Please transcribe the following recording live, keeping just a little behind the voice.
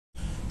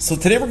So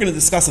today we're going to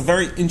discuss a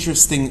very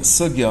interesting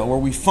Sugya where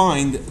we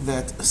find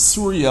that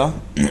Surya,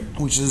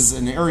 which is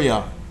an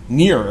area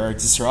near Eretz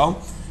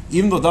Yisrael,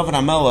 even though David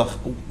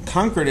HaMelech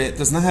conquered it,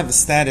 does not have a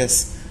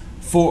status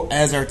as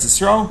Eretz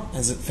Yisrael,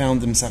 as it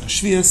found in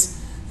Shvi'is.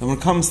 And when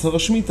it comes to the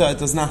Shemitah, it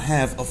does not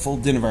have a full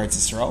din of Eretz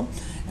Yisrael.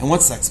 And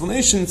what's the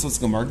explanation? So it's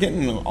Gemara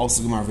Gittin, and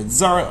also Gemara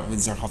Zarah,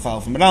 Zarah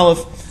Chafal from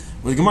Aleph,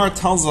 where the Gemara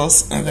tells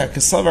us that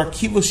Kasavar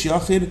Kivush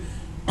Yachid,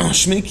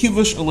 Shmei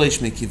Kivush, Olei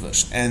Shmei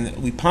Kivush. And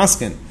we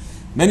paskin,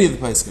 many of the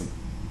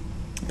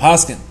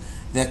paskin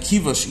that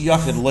Kivush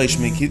Yachid Olei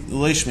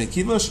Shmei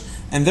Kivush,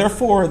 and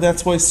therefore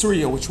that's why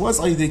Surya, which was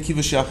Aydei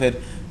Kivush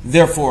Yachid,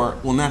 therefore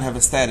will not have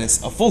a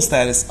full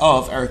status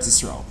of Eretz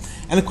Yisrael.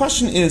 And the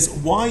question is,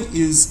 why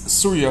is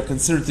Surya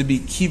considered to be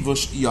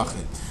Kivush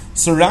Yachid?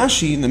 So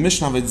Rashi in the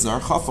Mishnah of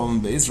Zarah Chafal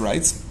and Beis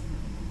writes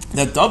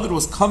that David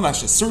was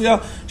kavash as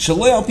Surya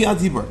shalei al pi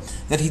adibur,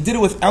 that he did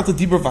it without the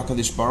dibur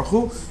v'akadosh baruch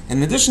Hu. And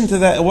in addition to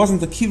that, it wasn't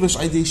the kivush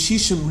aydei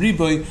shishim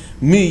riboy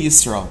mi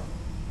Yisrael.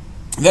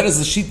 That is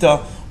the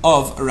shita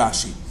of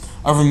Rashi.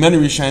 Over many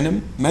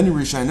Rishonim,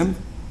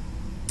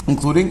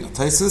 including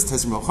Taisus,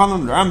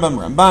 Mochanan,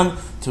 Ramban,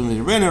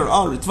 Talmidei Rebbeinu,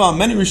 Al Ritva,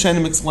 many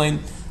Rishonim explain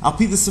al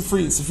pi the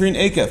Sifri and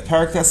Ekev,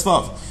 Parak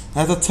Tesvav,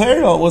 that the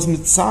Torah was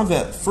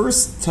mitzaveh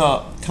first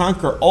to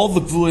conquer all the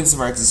gvulos of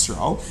Eretz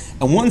Yisrael,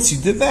 and once you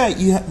did that,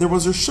 there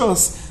was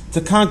reshus to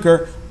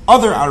conquer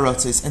other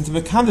aratzes and to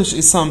mekadosh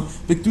isam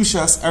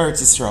b'kedushas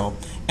Eretz Yisrael.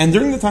 And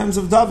during the times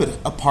of David,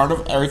 a part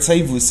of Eretz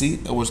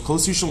Yevusi, that was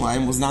close to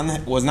Yerushalayim,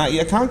 was not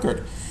yet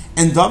conquered,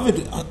 and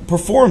David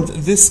performed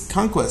this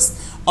conquest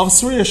of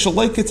Surya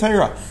shalei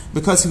ketera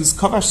because he was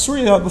kavash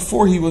Surya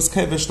before he was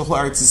kavish the whole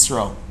Eretz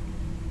Yisrael,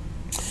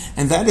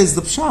 and that is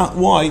the pshat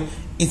why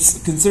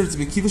it's considered to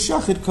be Kivush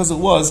Yachid, because it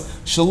was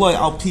Shaloi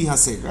al pi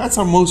haseder. That's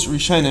how most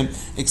Rishonim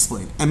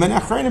explain. And many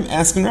Achronim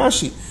ask in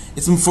Rashi,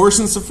 it's enforced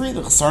in Sifri,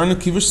 the Chasaron of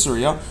Kivush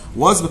Surya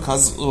was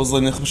because it was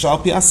Lenichbash al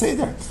pi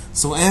haseder.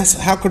 So ask,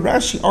 how could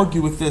Rashi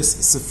argue with this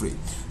Sifri?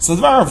 So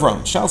the Zarah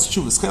Avram, Shals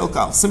Shuvas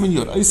Chelkal, Simen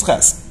Yod, Ois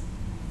Ches,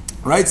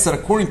 writes that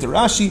according to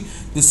Rashi,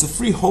 the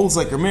Sifri holds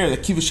like Rameir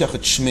that Kivush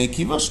Yachid Shmei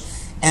Kivush,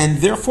 and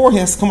therefore he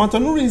has to come out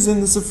on a reason,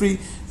 the Sifri,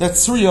 that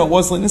Surya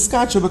was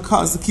Leniskacha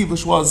because the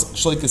Kivush was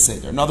Shleika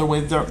Seder. Another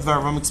way the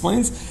Rambam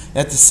explains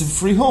that the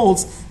Sifri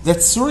holds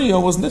that Surya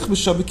was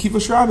Nichbisha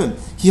b'Kivush Rabin.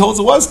 He holds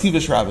it was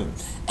Kivush Rabin.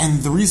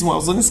 And the reason why it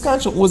was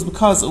Leniskacha was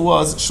because it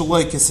was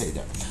Shleika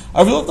Seder.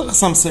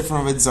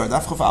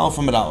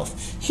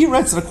 He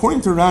writes that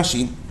according to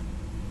Rashi,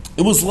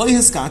 it was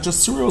Leihiskacha,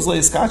 Surya was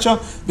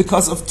Leihiskacha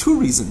because of two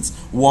reasons.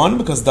 One,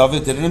 because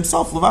David did it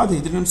himself, Levadi, he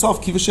did it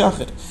himself, Kivush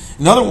Yachid.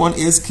 Another one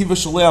is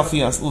Kivush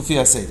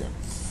L'Fiyah Seder.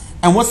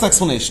 And what's the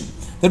explanation?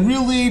 That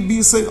really,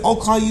 you say, all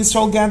Klal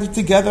Yisrael gathered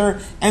together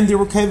and they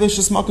were Kivush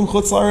Esmakim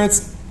Chutz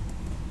La'aretz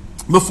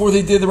before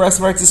they did the rest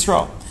of Eretz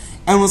Yisrael.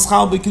 And was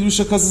Chal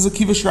B'Kedusha because it's a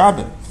Kivush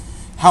Rabbin.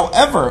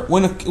 However,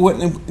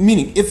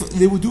 meaning if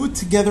they would do it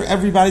together,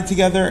 everybody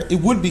together,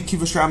 it would be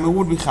Kivush Rabbin, it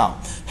would be Chal.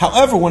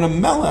 However, when a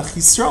Melech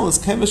Yisrael is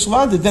Kivush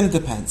La'aretz, then it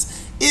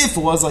depends. If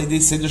it was like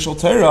this Seder Shel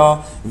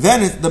Torah,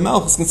 then the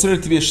Melech is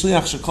considered to be a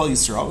Shliach Shel Klal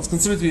Yisrael. It's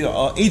considered to be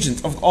an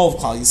agent of all of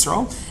Klal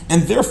Yisrael,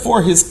 and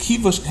therefore his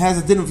Kivush has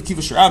a din of a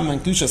Kivush Rabbin and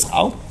Kedushas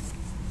Chal.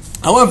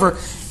 However,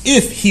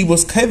 if he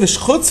was Kivush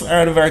Chutz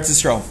out of Eretz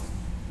Yisrael,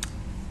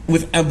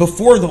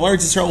 before the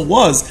Eretz Yisrael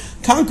was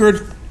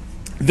conquered,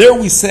 there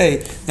we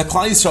say that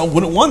Klal Yisrael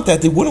wouldn't want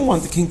that. They wouldn't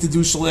want the king to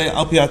do Shalei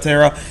Al Pi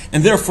HaTorah,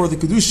 and therefore the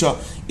Kedusha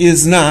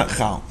is not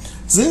Chal.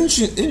 It's an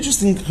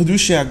interesting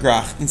Kedusha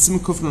Agrach in Siman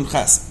Kuf Nun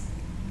Ches.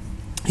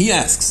 He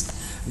asks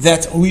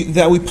that we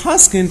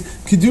paskin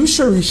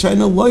kedusha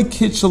rishayna loy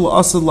kitchel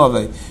asad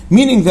lave,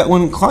 meaning that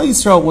when Klal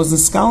Yisrael was in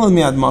skala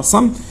miad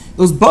masam, it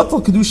was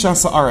batal kedusha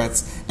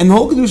sa'aretz, and the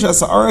whole kedusha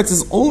sa'aretz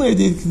is only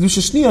idei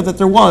kedusha shniya that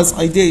there was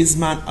idei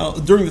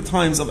during the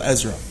times of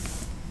Ezra.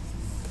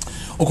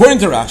 According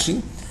to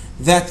Rashi,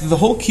 that the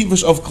whole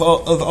kivush of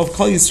Klal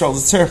Yisrael, the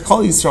tzarech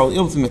Klal Yisrael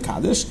il to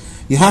mekadesh,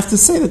 you have to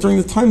say that during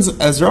the times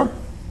of Ezra,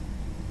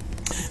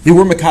 they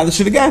were Mekadesh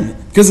it again.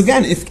 Because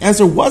again, if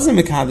Ezra wasn't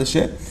Mekadesh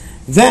it,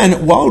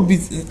 then what would be,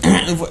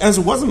 if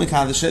Ezra wasn't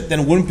Mekadesh it,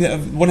 then it wouldn't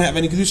have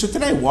any Kedusha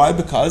today. Why?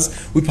 Because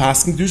we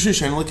pass Kedusha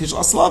Yishen like Kish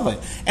Aslave.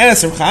 And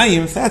as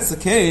Chaim, if that's the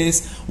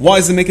case, why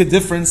does it make a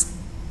difference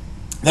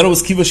that it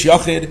was Kivush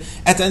Yachid?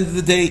 At the end of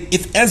the day,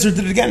 if Ezra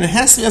did it again, it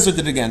has to be Ezra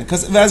did it again.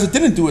 Because if Ezra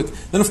didn't do it,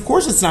 then of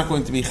course it's not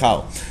going to be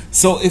Chal.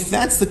 So if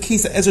that's the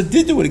case, that Ezra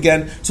did do it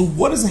again, so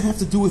what does it have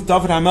to do with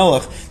David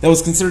HaMelech that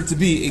was considered to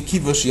be a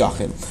Kivush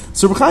Yachid?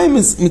 So Chaim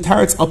is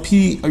Mitaretz al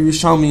pi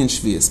Yerushalmi and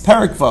Shvi'is.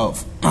 Parak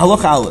Vav,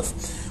 Halach Aleph,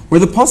 where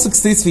the pasuk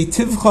states,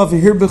 "V'tivcha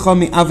v'hirbecha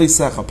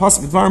mi'aveisecha."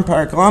 Pasuk Dvarim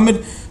Parak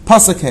Lamed,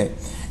 Pasuk He.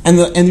 And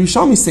the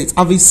Rishonim states,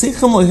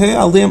 Avisechem lohei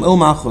aleim el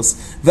malchus,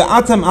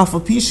 ve'atem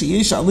afapi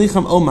sheyesh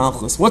alechem el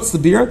malchus. What's the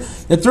beer?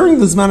 That during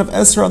the Zman of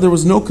Ezra, there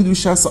was no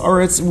Kedushas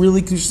Haaretz,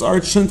 really Kedushas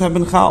Haaretz shouldn't have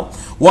been chal.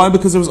 Why?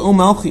 Because there was El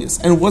Malchus,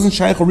 and it wasn't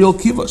shaykh a real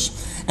Kivush.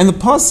 And the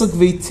pasuk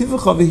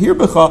ve'tivecha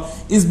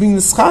ve'hirbecha is being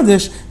the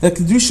schadish that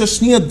Kedusha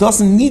Shniya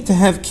doesn't need to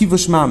have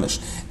Kivush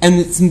mamish, and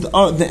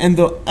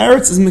the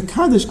Eretz is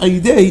mekadesh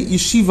ayidei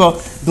yeshiva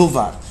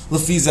bilvad.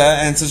 Lefiza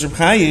answers Reb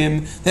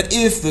Chaim that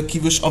if the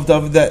Kivush of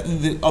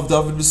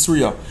David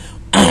Surya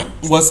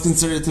was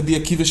considered to be a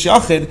Kivush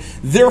Yachid,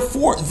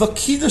 therefore the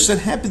Kiddush that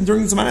happened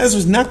during the Zman Ezra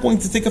is not going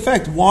to take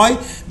effect. Why?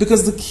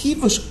 Because the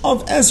Kivush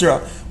of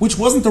Ezra, which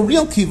wasn't the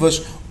real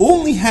Kivush,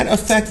 only had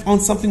effect on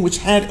something which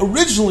had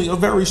originally a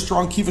very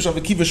strong Kivush of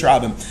a Kivush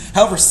Rabbim.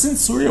 However,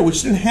 since Surya,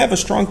 which didn't have a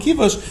strong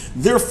Kivush,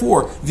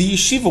 therefore the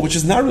Yeshiva, which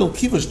is not real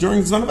Kivush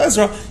during the Zman of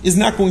Ezra, is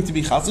not going to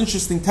be Chal. It's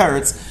interesting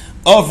teretz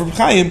of Reb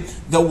Chaim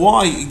that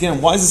why is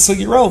the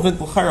Sugya relevant?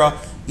 L'chara,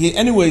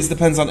 anyways,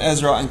 depends on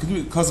Ezra, and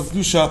because of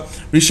Kedusha,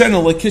 Rishena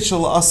lekitcha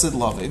la'asid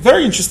lave.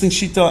 Very interesting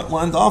shita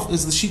land off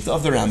is the shita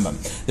of the Rambam.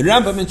 The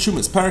Rambam in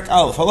Shumas, Parak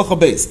Aleph, Halacha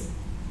Beis.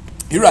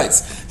 He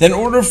writes that in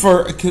order to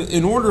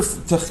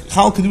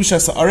chal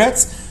Kedusha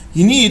Haaretz,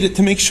 you need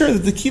to make sure that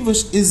the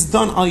Kivush is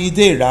done al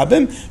yidei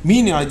Rabbim,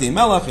 meaning al yidei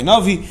Melech,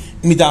 Navi,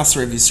 Midas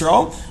Rev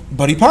Yisrael.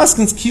 But he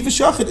paskins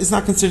Kivush Yachid is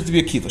not considered to be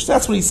a Kivush.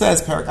 That's what he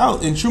says in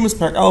Shumas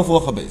Parak Aleph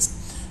Halacha Beis.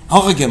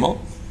 Halacha Gimel.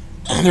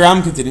 The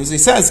Ram continues. He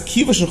says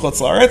Kivush and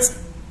Chutz La'aretz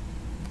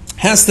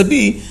has to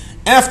be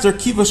after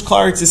Kivush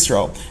Klaretz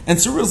Yisrael,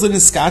 and Surya is in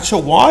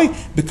Niskacha. Why?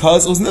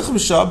 Because it was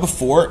Nichbisha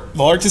before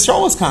the Eretz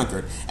Yisrael was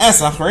conquered.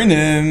 As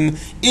Achreinim,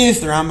 if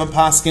the Rambam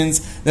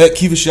paskins that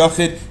Kivush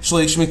Yachid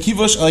Shleish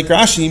Kivush like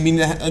Rashi, meaning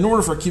that in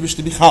order for Kivush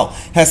to be Chal,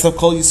 has to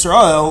call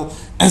Yisrael,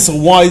 and so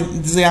why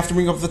does he have to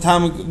bring up the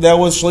time that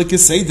was Shleikis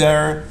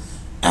Seder?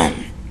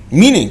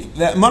 Meaning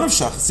that Manav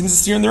Shach seems to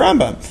steer in the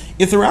Rambam.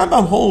 If the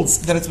Rambam holds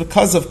that it's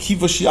because of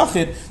Kivush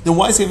Yachid, then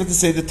why does he have to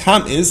say the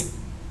tam is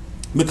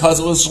because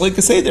it was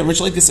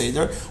Shleikis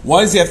Seder?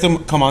 Why does he have to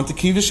come on to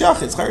Kivush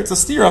Yachid? It's a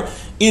stira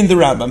in the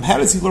Rambam. How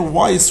does he learn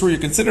why is Surya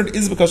considered?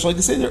 Is it because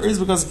Shleikis Seder or is it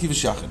because of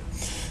Kivush Yachid?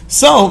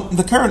 So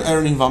the current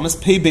Aaron in Vamas,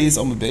 Pei Beis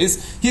Omid Beis,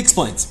 he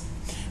explains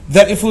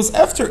that if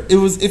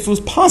it was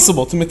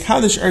possible to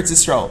Mekadesh Eretz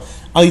Yisrael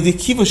al yidei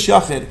Kivush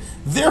Yachid,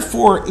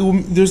 therefore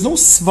there's no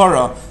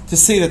svara to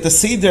say that the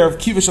Seder of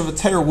Kivush of the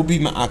Torah will be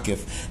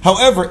Ma'akiv.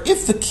 However,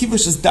 if the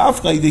Kivush is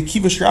Davka al yidei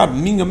Kivush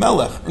Rabbim, meaning a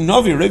Melech, or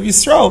Navi, Rev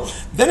Yisrael,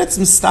 then it's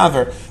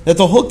Mistaver that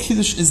the whole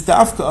Kiddush is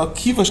Davka a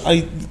Kivush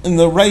in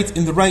the way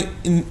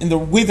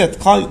that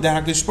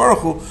HaKadosh Baruch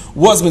Hu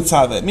was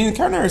Mitzaveh. Meaning, the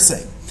Karnar is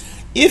saying,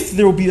 if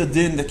there will be a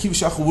din that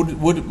Kivush Yachid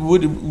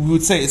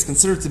would say is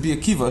considered to be a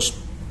Kivush,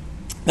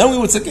 then we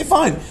would say, okay,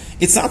 fine.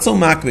 It's not so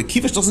makbid.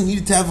 Kivush doesn't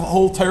need to have a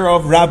whole Torah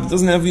of Rabbim.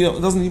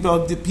 Doesn't need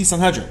a piece on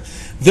Hedron.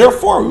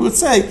 Therefore, we would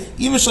say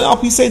even Shleal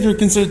Pi Seder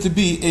considered to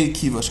be a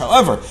Kivush.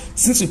 However,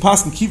 since we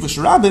pass in Kivush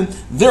Rabbim,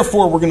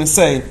 therefore we're going to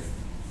say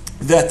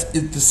that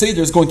the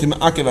Seder is going to be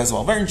Ma'akiv as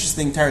well. Very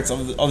interesting teretz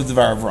of the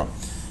Dvar Avram,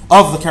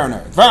 of the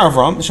Karanah. Dvar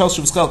Avram, Mishal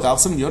Shuvas Chelk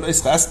Alsim Yod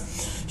Eisches.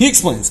 He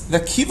explains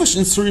that Kivush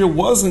in Surya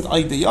wasn't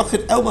Aydei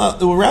Yachid,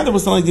 rather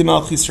was the Aydei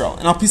Melech Yisrael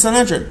and Al Pi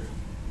Sanhedrin.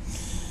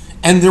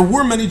 And there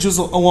were many Jews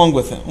along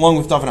with him, along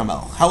with David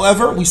HaMelech.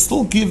 However, we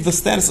still give the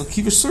status of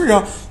Kivush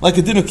Surya like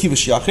a din of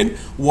Kivush Yachid.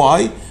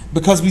 Why?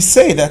 Because we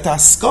say that the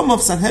Haskama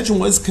of Sanhedrin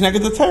was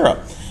connected to the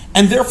Torah.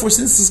 And therefore,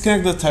 since it's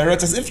connected to the Torah,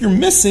 it's as if you're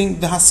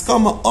missing the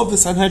Haskama of the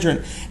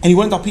Sanhedrin. And he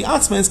went up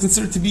Atzma is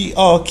considered to be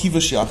a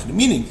Kivush Yachid.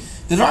 Meaning,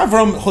 the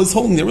Avram is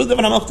holding the real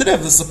David HaMelech did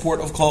have the support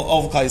of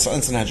Klal Yisrael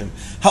and Sanhedrin.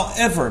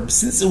 However,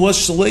 since it was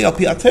Shalei Al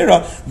Pi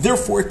Atera,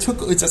 therefore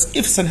it's as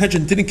if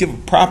Sanhedrin didn't give a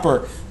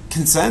proper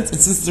consent, and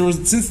since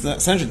the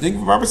Sanhedrin didn't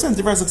give a proper consent,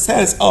 there was a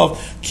status of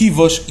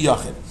Kivush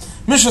Yachid.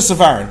 Mishra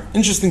Savarin,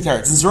 interesting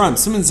teretz in Zarah,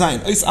 Siman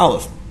Zayin, Eis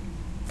Aleph.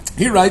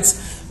 He writes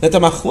that the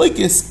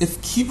machlekes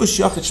if Kivush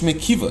Yachid shmei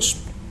Kivush.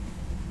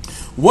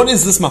 What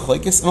is this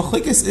machlekes?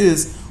 Machlekes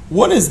is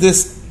what is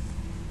this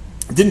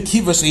din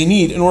Kivush that you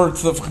need in order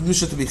for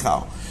Kedusha to be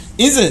chal?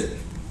 Is it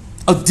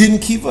a din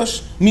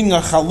Kivush, meaning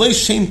a chalei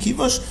shem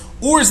Kivush,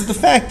 or is it the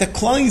fact that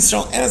Klal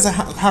Yisrael has a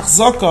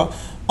hachzaka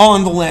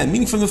on the land,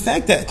 meaning from the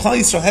fact that Klal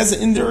Yisrael has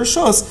it in their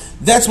rishos,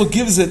 that's what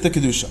gives it the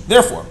kedusha.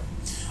 Therefore,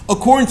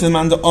 according to the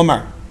man the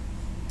Omar,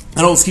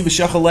 what's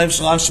pshat?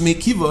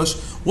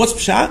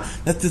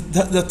 That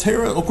the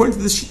Torah, according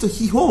to the Shita,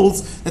 he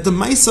holds that the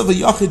Maisa of a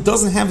Yachid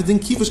doesn't have a din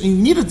kivush, and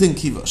you need a din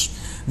kivush.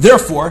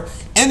 Therefore,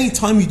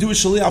 anytime you do a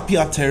Shalei Al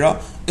Pi Torah,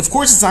 of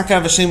course it's not going to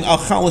have a Shem Al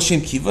Chal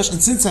Hashem Kivush,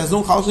 and since it has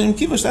no Chal Hashem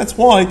Kivush, that's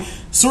why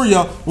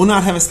Surya will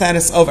not have a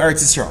status of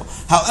Eretz Yisrael.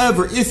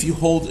 However, if you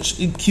hold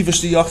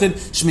Kivush to Yachid,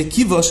 Shmei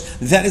Kivush,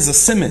 that is a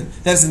siman,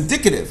 that is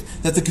indicative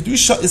that the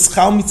Kedusha is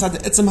Chal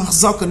Mitzad Etzem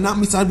Achzaka, not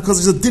Mitzad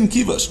because there's a Din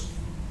Kivush.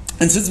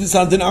 And since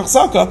Mitzad Din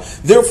Achzaka,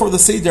 therefore the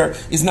Seder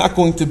is not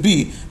going to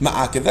be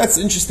Ma'akev. That's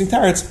the interesting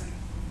teretz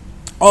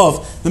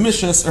of the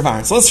Mishnah's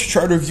Irvine. So let's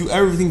try to review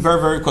everything very,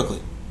 very quickly.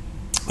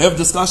 We have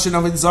discussion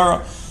of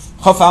Zarah,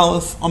 Chaf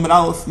Aleph, Amid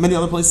Aleph, many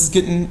other places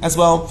getting as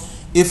well.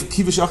 if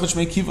Kivush Yachid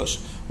Shmei Kivush.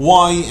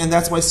 Why? And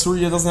that's why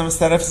Surya doesn't have a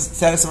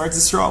status of Eretz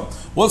Yisrael.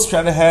 What's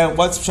Pshat have?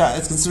 What's Pshat?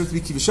 It's considered to be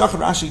Kivush Yachid.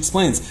 Rashi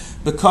explains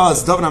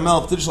because David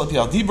HaMelech did Shlei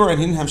Al Dibur and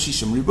he didn't have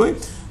Shishim Riboy.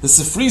 The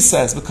Sifri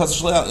says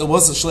because it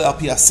was a Shlei Al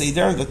Pi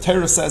Seder. The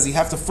Torah says you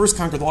have to first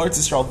conquer the Eretz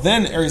Yisrael,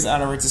 then areas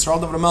out of Eretz Yisrael.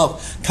 David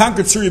HaMelech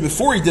conquered Surya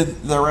before he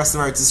did the rest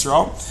of Eretz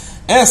Yisrael.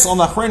 As on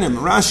Nachrenim,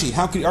 Rashi,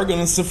 how could he argue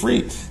on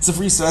Sifri?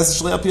 Sifri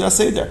says Shlei Al Pi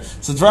Seder.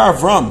 So Dvar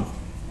Avram.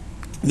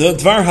 The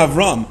Dvar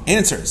Havram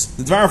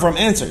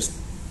answers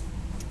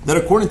that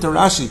according to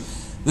Rashi,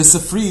 the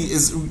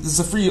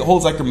Sifri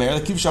holds like a mayor,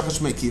 the Kivush Yachid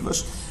Shmei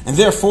Kivush, and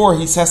therefore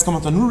he has come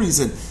up with a new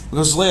reason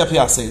because Shlei Al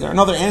Pi Seder.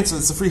 Another answer,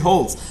 the Sifri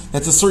holds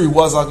that the Surya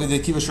was the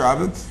Kivush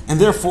Rabbim, and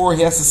therefore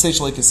he has to say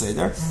Shlei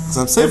Seder.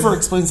 So Sefer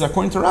explains that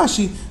according to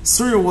Rashi,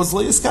 Surya was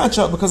Leis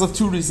Kacha because of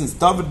two reasons: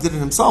 David did it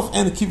himself,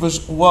 and the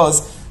Kivush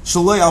was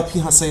Shlei Al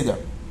Pi Seder.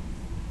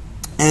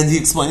 And he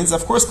explains,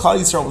 of course, Klal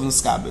Yisrael was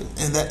Miskabed,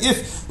 and that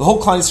if the whole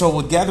Klal Yisrael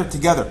would gather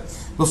together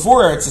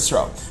before Eretz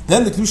Yisrael,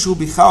 then the Kedusha will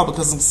be Chal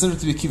because it's considered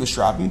to be Kivush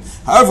Rabbim.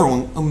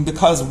 However,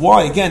 because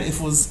why? Again, if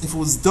it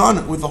was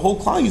done with the whole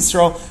Klal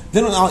Yisrael,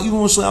 then even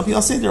with Shlei Al Pi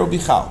Seder it will be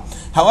Chal.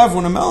 However,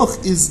 when a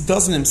Melech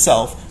does it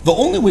himself, the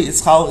only way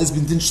it's Chal is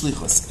B'din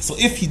Shlichus. So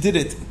if he did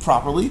it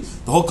properly,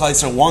 the whole Klal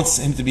Yisrael wants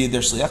him to be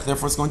their Shliach,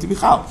 therefore it's going to be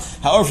Chal.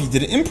 However, if he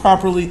did it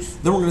improperly,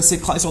 then we're going to say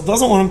Klal Yisrael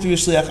doesn't want him to be a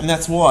Shliach, and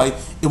that's why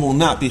it will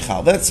not be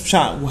Chal. That's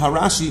Pshat, how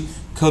Rashi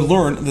could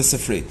learn the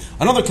Sifri.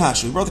 Another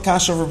Kasha, we brought the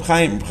Kasha of Reb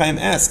Chaim. Reb Chaim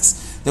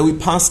asks that we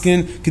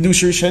paskin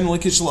Kedusha Rishon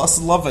Likish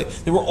L'Asad Lavei.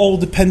 They were all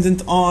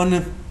dependent on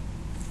the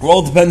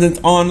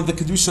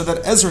Kedusha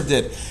that Ezra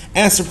did.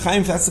 Ask Reb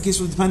Chaim, if that's the case,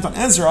 we depend on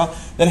Ezra,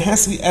 then it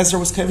has to be Ezra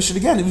was Kivush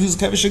again. If he was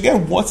Kivush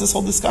again, what's this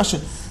whole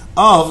discussion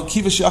of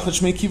Kivush Yachid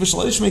Shmei Kivush,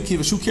 Shlei Shmei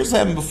Kivush? Who cares what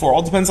happened before?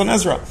 All depends on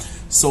Ezra.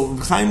 So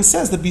Reb Chaim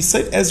says that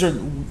beside Ezra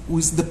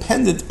was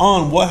dependent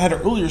on what had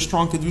an earlier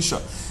strong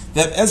Kedusha.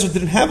 That Ezra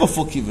didn't have a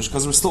full kivush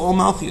because there was still all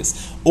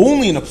Malchias.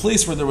 Only in a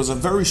place where there was a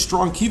very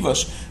strong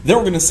kivush, they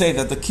were going to say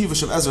that the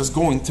kivush of Ezra is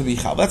going to be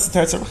chal. That's the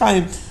Teretz of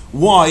Chaim.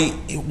 Why,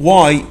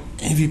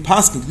 if you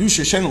pass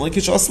kedusha shen like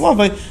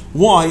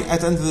why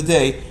at the end of the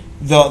day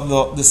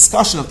the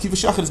discussion of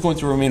Kivush Yachid is going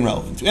to remain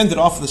relevant. To end it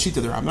off with the sheet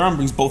of the Ram. The Ram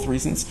brings both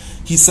reasons.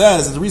 He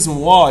says that the reason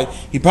why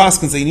he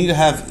paskins that you need to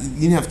have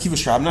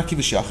Kivush Rab, not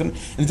Kivush Yachid.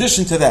 In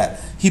addition to that,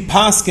 he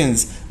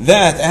paskins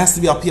that it has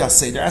to be Al Pi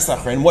Seder. Ask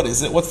Achrein, what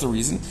is it? What's the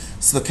reason?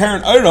 So the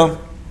Karen Ira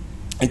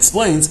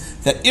explains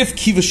that if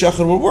Kivush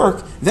Yachid would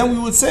work, then we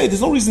would say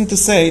there's no reason to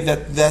say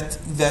that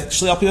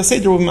Shlei Al Pi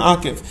Seder will be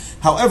Ma'akiv.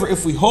 However,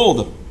 if we hold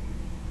a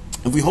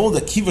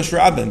Kivush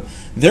Rabbim,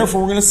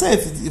 therefore we're going to say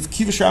if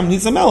Kivush Rabbim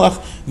needs a Melech,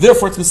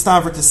 therefore it's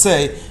mistaver to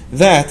say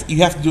that you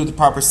have to do it the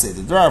proper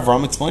Seder. The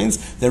Avram explains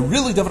that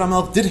really David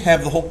HaMelech did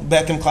have the whole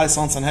Bekim Klal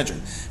Yisrael and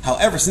Sanhedrin.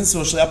 However, since it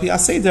was Shlei Al Pi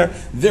Seder,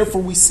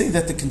 therefore we say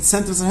that the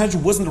consent of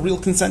Sanhedrin wasn't a real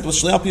consent, it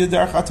was Shlei Al Pi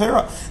Derech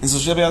HaTorah. And so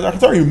Shlei Al Pi Derech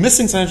HaTorah, you're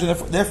missing Sanhedrin,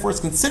 therefore it's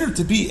considered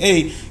to be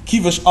a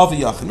Kivush of a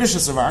Yachid. Mishra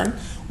Savarin,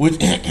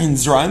 which in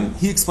Zarah,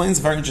 he explains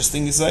very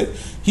interesting. He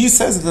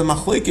says that the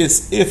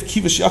machlekes if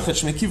kivush yachid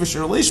shmei kivush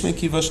or leish shmei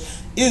kivush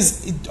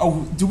is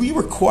do we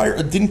require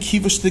a din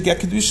kivush to get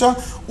kedusha,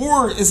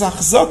 or is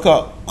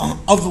achzaka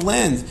of the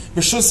land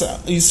b'shus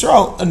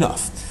Yisrael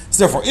enough?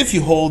 So therefore, if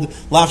you hold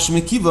lav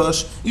shmei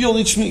kivush,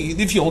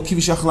 if you hold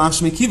kivush yachid lav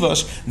shmei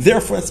kivush,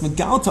 therefore it's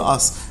megal to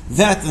us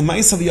that the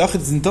ma'is of the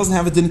yachid doesn't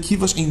have a din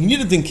kivush, and you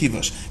need a din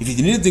kivush. If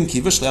you need a din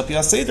kivush, Shlei Al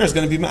Pi Seder is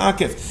going to be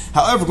ma'akiv.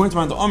 However, going to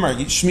mind the Omar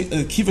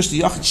kivush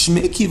the yachid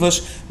shmei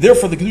kivush,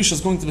 therefore the kedusha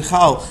is going to be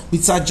chal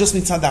mitzad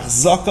the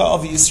achzaka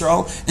of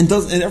Yisrael, and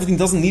everything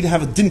doesn't need to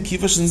have a din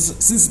kivush, and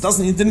since it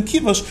doesn't need a din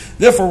kivush,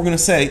 therefore we're going to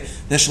say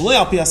that Shlei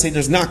Al Pi Seder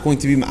is not going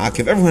to be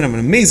ma'akiv. Everyone have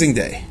an amazing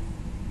day.